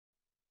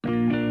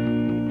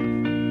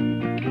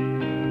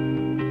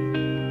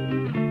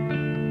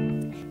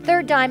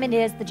Third diamond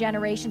is the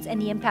generations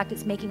and the impact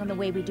it's making on the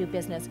way we do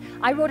business.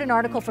 I wrote an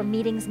article for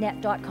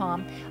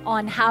meetingsnet.com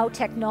on how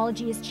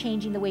technology is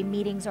changing the way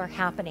meetings are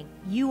happening.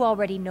 You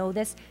already know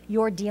this.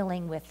 You're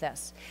dealing with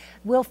this.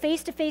 Will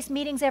face-to-face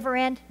meetings ever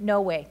end?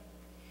 No way.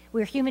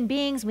 We're human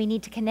beings. We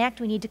need to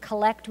connect. We need to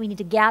collect. We need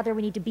to gather.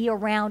 We need to be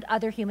around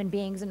other human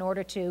beings in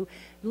order to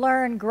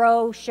learn,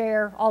 grow,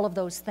 share, all of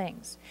those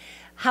things.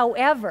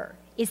 However,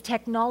 is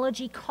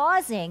technology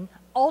causing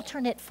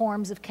alternate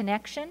forms of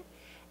connection?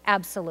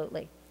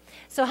 Absolutely.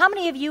 So how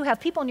many of you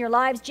have people in your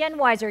lives, Gen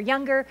Ys or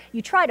younger,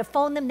 you try to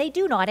phone them, they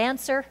do not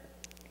answer,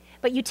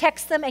 but you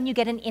text them and you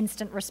get an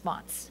instant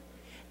response.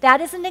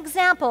 That is an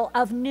example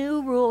of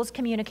new rules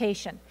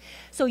communication.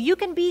 So you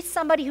can be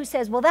somebody who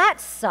says, well,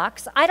 that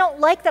sucks. I don't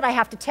like that I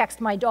have to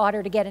text my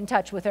daughter to get in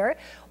touch with her.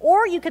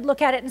 Or you could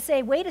look at it and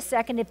say, wait a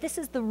second, if this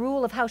is the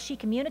rule of how she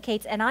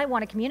communicates and I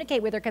want to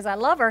communicate with her because I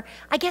love her,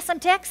 I guess I'm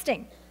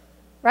texting,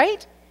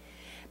 right?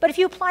 But if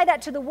you apply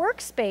that to the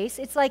workspace,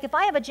 it's like if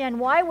I have a Gen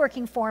Y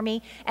working for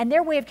me and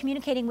their way of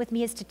communicating with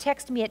me is to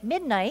text me at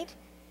midnight,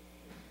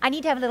 I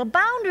need to have little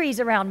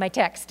boundaries around my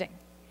texting.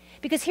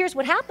 Because here's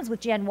what happens with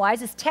Gen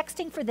Ys is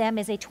texting for them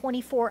is a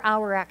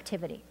 24-hour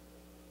activity.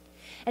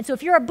 And so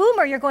if you're a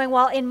boomer, you're going,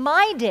 well, in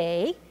my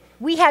day,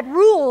 we had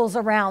rules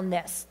around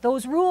this.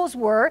 Those rules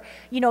were,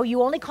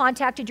 you only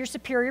contacted your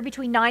superior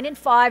between 9 and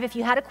 5. If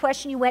you had a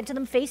question, you went to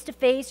them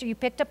face-to-face or you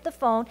picked up the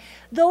phone.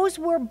 Those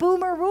were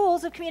boomer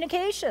rules of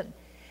communication.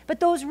 But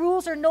those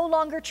rules are no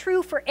longer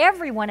true for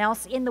everyone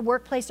else in the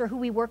workplace or who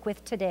we work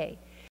with today.